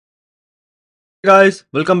Hey guys,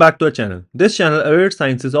 welcome back to our channel. This channel, Arid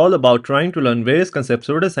Science, is all about trying to learn various concepts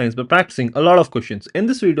of data science by practicing a lot of questions. In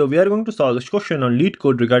this video, we are going to solve this question on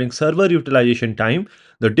Leetcode regarding server utilization time.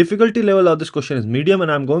 The difficulty level of this question is medium,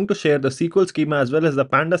 and I'm going to share the SQL schema as well as the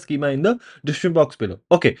Pandas schema in the description box below.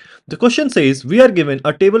 Okay, the question says we are given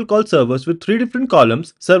a table called servers with three different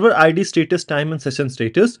columns: server ID, status, time, and session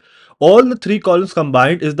status. All the three columns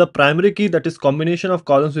combined is the primary key, that is combination of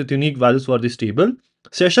columns with unique values for this table.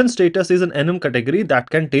 Session status is an enum category that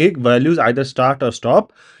can take values either start or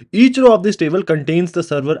stop. Each row of this table contains the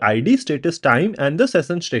server ID, status, time, and the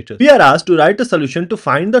session status. We are asked to write a solution to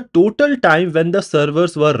find the total time when the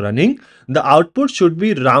servers were running. The output should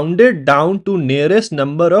be rounded down to nearest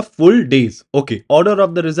number of full days. Okay, order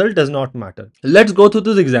of the result does not matter. Let's go through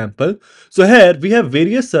this example. So here we have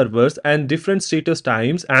various servers and different status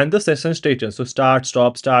times and the session status. So start,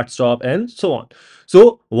 stop, and so on.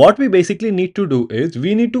 So what we basically need to do is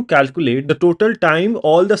we need to calculate the total time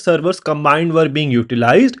all the servers combined were being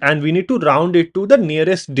utilized, and we need to round it to the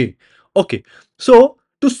nearest day. Okay, so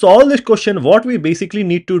to solve this question, what we basically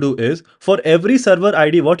need to do is for every server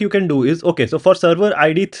ID, what you can do is, okay, so for server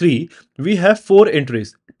ID 3, we have 4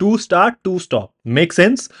 entries, 2 start, 2 stop. Make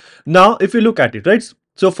sense? Now, if you look at it, right?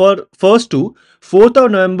 So for first two, 4th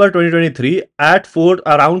of November 2023 at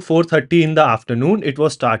around 4:30 in the afternoon, it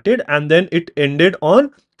was started, and then it ended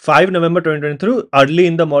on 5 November 2023 early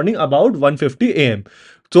in the morning about 1:50 a.m.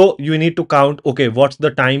 So you need to count, okay, what's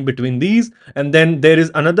the time between these? And then there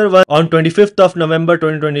is another one on 25th of November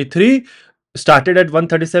 2023, started at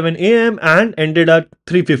 1:37 a.m. and ended at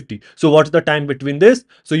 3:50. So what's the time between this?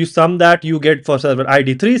 So you sum that, you get for server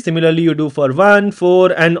ID 3. Similarly, you do for 1,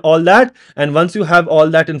 4 and all that. And once you have all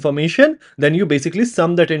that information, then you basically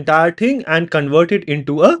sum that entire thing and convert it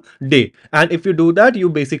into a day. And if you do that, you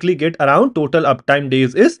basically get around total uptime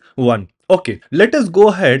days is 1. Okay, let us go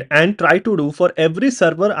ahead and try to do for every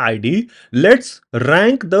server ID. Let's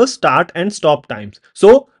rank the start and stop times.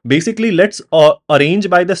 So basically, let's arrange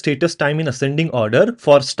by the status time in ascending order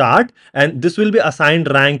for start, and this will be assigned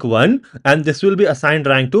rank 1 and this will be assigned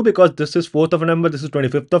rank 2 because this is 4th of November, this is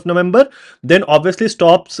 25th of November. Then obviously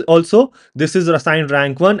stops also, this is assigned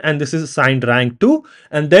rank 1 and this is assigned rank 2.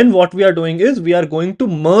 And then what we are doing is we are going to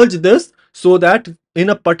merge this so that in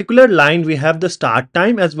a particular line we have the start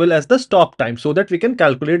time as well as the stop time, so that we can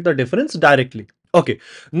calculate the difference directly. Okay,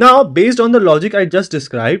 now based on the logic I just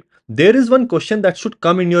described, there is one question that should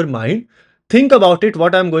come in your mind. Think about it,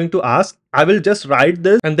 what I'm going to ask. I will just write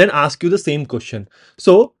this and then ask you the same question.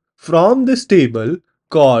 So from this table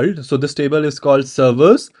called, so this table is called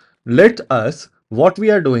servers, what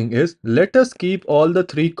we are doing is let us keep all the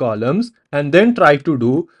 3 columns and then try to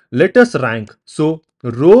do, let us rank. So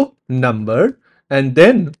row number and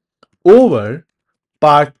then over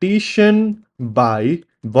partition by,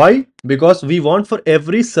 why? Because we want for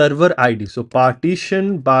every server ID. So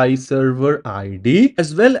partition by server ID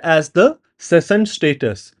as well as the session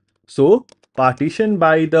status. So partition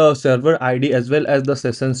by the server ID as well as the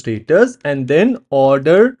session status, and then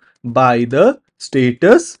order by the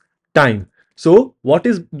status time. So what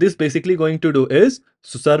is this basically going to do is,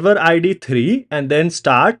 so server ID 3 and then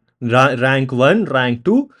start rank 1, rank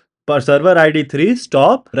 2, per server ID 3,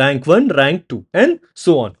 stop, rank 1, rank 2, and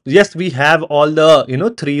so on. Yes, we have all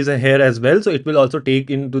the, threes here as well. So it will also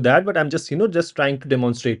take into that, but I'm just, just trying to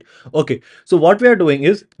demonstrate. Okay, so what we are doing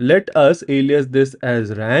is let us alias this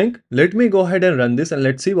as rank. Let me go ahead and run this and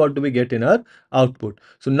let's see what do we get in our output.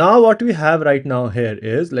 So now what we have right now here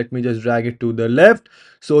is, let me just drag it to the left.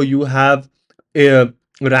 So you have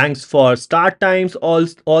ranks for start times, all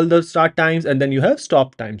the start times, and then you have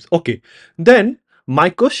stop times. Okay, then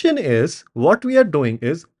my question is, what we are doing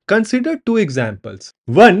is consider 2 examples.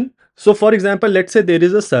 One, so for example, let's say there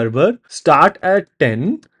is a server start at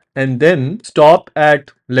 10 and then stop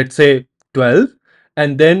at, let's say, 12,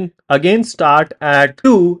 and then again start at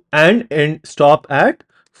 2 and end stop at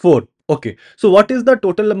 4. Okay, so what is the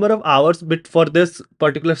total number of hours bit for this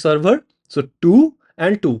particular server? So 2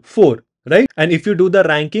 and 2, 4, right? And if you do the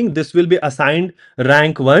ranking, this will be assigned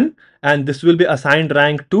rank 1 and this will be assigned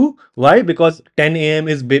rank 2. Why? Because 10 a.m.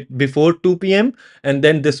 is before 2 p.m. and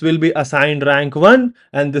then this will be assigned rank 1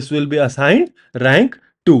 and this will be assigned rank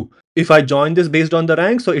 2. If I join this based on the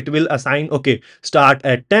rank, so it will assign, okay, start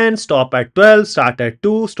at 10, stop at 12, start at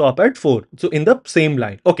 2, stop at 4. So in the same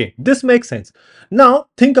line. Okay, this makes sense. Now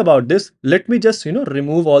think about this. Let me just,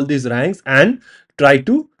 remove all these ranks and try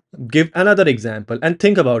to give another example and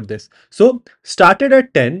think about this. So started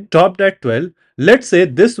at 10, stopped at 12. Let's say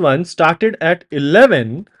this one started at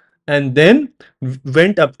 11 and then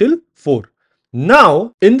went up till 4.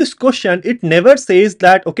 Now, in this question, it never says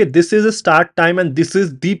that, okay, this is a start time and this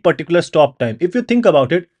is the particular stop time. If you think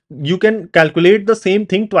about it, you can calculate the same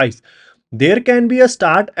thing twice. There can be a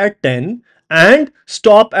start at 10 and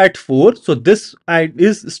stop at 4. So this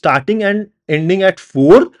is starting and ending at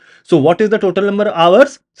 4. So what is the total number of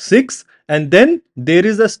hours? 6. And then there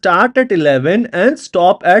is a start at 11 and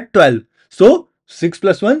stop at 12. So 6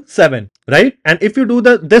 plus 1, 7, right? And if you do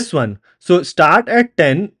this one, so start at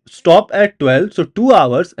 10, stop at 12, so 2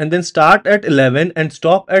 hours, and then start at 11 and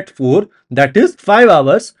stop at 4, that is 5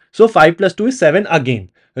 hours. So 5 plus 2 is 7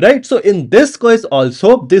 again, right? So in this case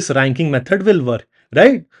also, this ranking method will work,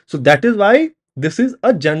 right? So that is why this is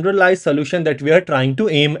a generalized solution that we are trying to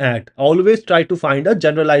aim at. Always try to find a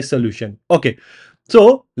generalized solution. Okay,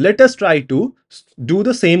 so let us try to do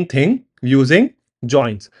the same thing using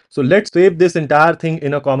joins. So let's save this entire thing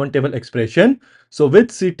in a common table expression. So with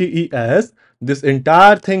CTEs, this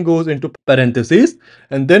entire thing goes into parentheses,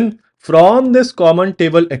 and then from this common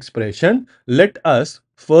table expression, let us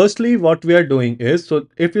firstly, what we are doing is, so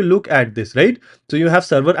if you look at this, right? So you have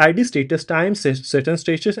server ID, status time, session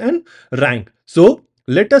status, and rank. So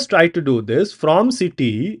let us try to do this from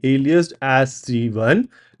CTE aliased as C1.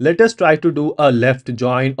 Let us try to do a left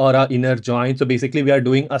join or a inner join. So basically we are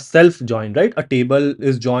doing a self join, right? A table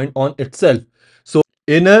is joined on itself. So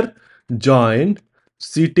inner join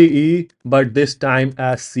CTE, but this time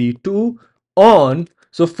as C2 on.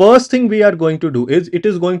 So first thing we are going to do is, it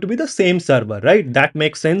is going to be the same server, right? That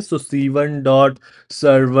makes sense. So C1 dot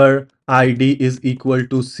server ID is equal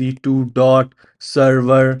to C2 dot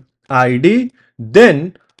server ID.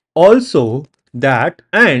 Then also that,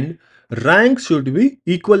 and rank should be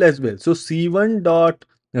equal as well. So C1 dot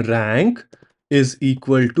rank is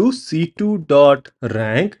equal to C2 dot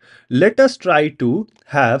rank. Let us try to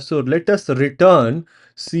have, so let us return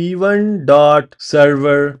C1 dot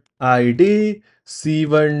server ID,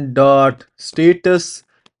 C1 dot status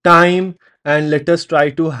time, and let us try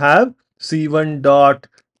to have C1 dot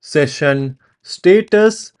session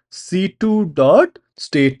status, C2 dot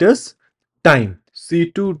status time,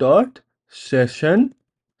 C2 dot session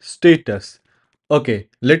status. Okay,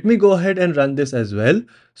 let me go ahead and run this as well.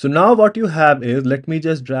 So now what you have is, let me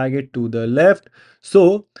just drag it to the left.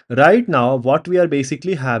 So right now what we are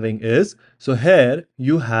basically having is, so here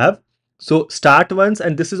you have, so start ones,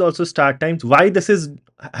 and this is also start times. Why this is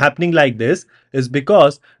happening like this is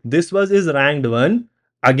because this was is ranked one.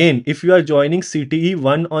 Again, if you are joining CTE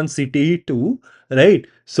 1 on CTE 2, right?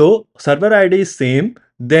 So server ID is same,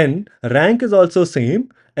 then rank is also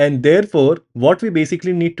same, and therefore what we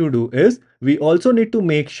basically need to do is, we also need to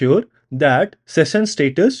make sure that session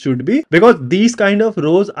status should be, because these kind of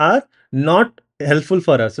rows are not helpful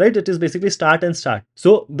for us, right? It is basically start and start.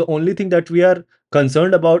 So the only thing that we are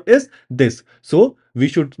concerned about is this. So we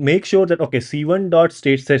should make sure that, okay, C1 dot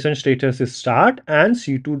state session status is start and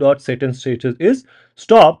C2 dot session status is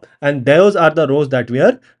stop, and those are the rows that we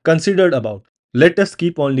are considered about. Let us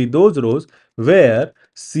keep only those rows where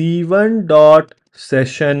C1 dot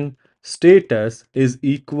session status is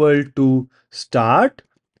equal to start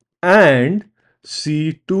and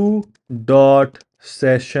C2 dot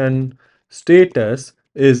session status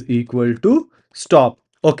is equal to stop.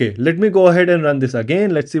 Okay, let me go ahead and run this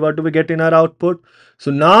again. Let's see what do we get in our output.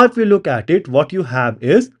 So now if we look at it, what you have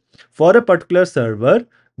is, for a particular server,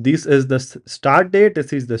 this is the start date,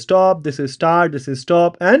 this is the stop, this is start, this is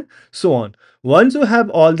stop, and so on. Once you have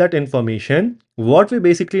all that information, what we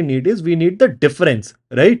basically need is, we need the difference,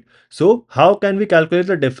 right? So how can we calculate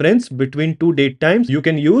the difference between two date times? You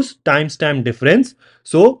can use timestamp difference.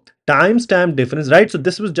 So timestamp difference, right? So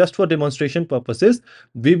this was just for demonstration purposes.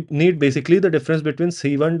 We need basically the difference between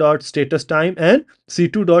C1 dot status time and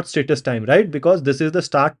C2 dot status time, right? Because this is the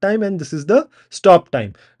start time and this is the stop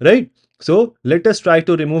time, right? So let us try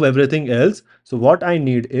to remove everything else. So what I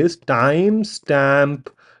need is timestamp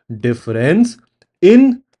difference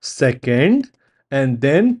in second, and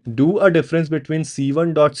then do a difference between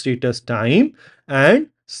C1 dot status time and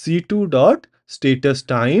C2 dot status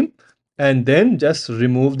time, and then just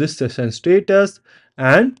remove this session status,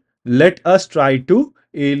 and let us try to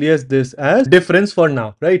alias this as difference for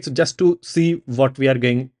now, right? So just to see what we are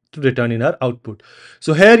going to return in our output.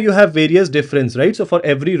 So here you have various difference, right? So for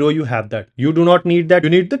every row you have that. You do not need that, you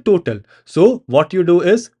need the total. So what you do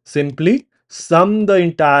is simply sum the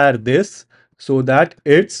entire this, so that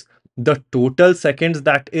it's the total seconds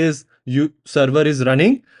that is you server is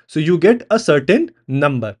running, so you get a certain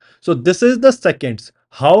number. So this is the seconds.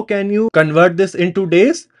 How can you convert this into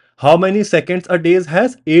days? How many seconds a day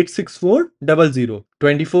has? 86400.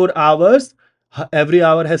 24 hours every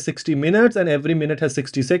hour has 60 minutes and every minute has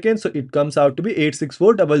 60 seconds, so it comes out to be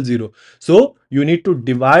 86400. So you need to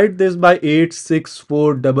divide this by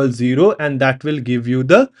 86400 and that will give you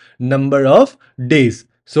the number of days.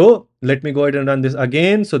 So let me go ahead and run this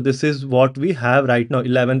again. So this is what we have right now,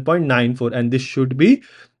 11.94, and this should be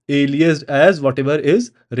aliased as whatever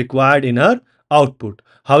is required in our output.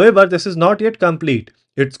 However, this is not yet complete.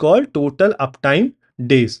 It's called total uptime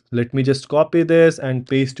days. Let me just copy this and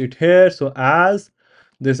paste it here. So as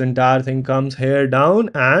this entire thing comes here down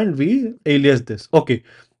and we alias this. Okay.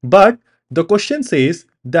 But the question says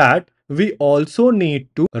that we also need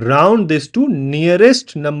to round this to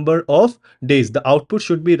nearest number of days. The output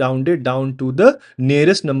should be rounded down to the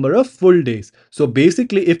nearest number of full days. So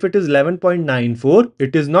basically, if it is 11.94,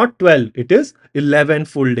 it is not 12, it is 11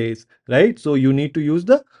 full days, right? So you need to use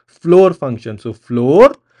the floor function. So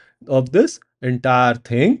floor of this entire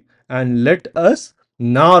thing, and let us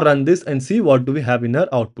now run this and see what do we have in our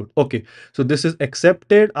output. Okay, so this is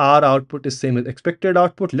accepted, our output is same as expected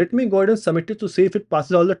output. Let me go ahead and submit it to see if it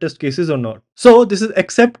passes all the test cases or not. So this is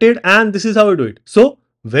accepted and this is how we do it. So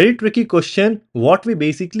very tricky question. What we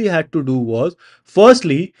basically had to do was,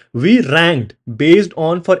 firstly, we ranked based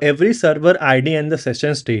on for every server ID and the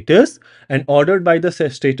session status and ordered by the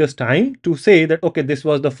status time to say that, okay, this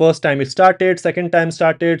was the first time it started, second time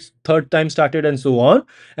started, third time started, and so on.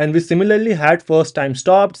 And we similarly had first time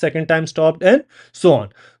stopped, second time stopped, and so on.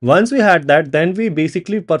 Once we had that, then we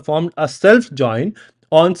basically performed a self join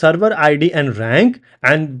on server ID and rank,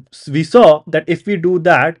 and we saw that if we do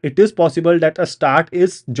that, it is possible that a start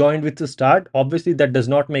is joined with the start. Obviously that does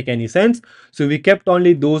not make any sense, so we kept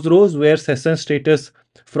only those rows where session status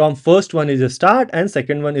from first one is a start and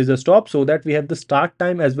second one is a stop, so that we have the start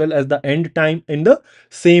time as well as the end time in the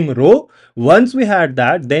same row. Once we had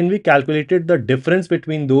that, then we calculated the difference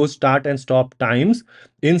between those start and stop times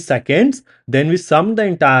in seconds, then we summed the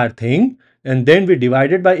entire thing, and then we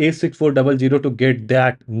divided by 86400 to get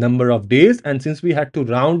that number of days. And since we had to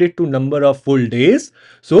round it to number of full days,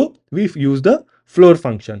 so we've used the floor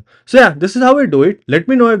function. So yeah, this is how we do it. Let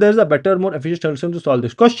me know if there's a better, more efficient solution to solve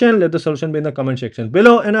this question. Let the solution be in the comment section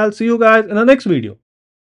below, and I'll see you guys in the next video.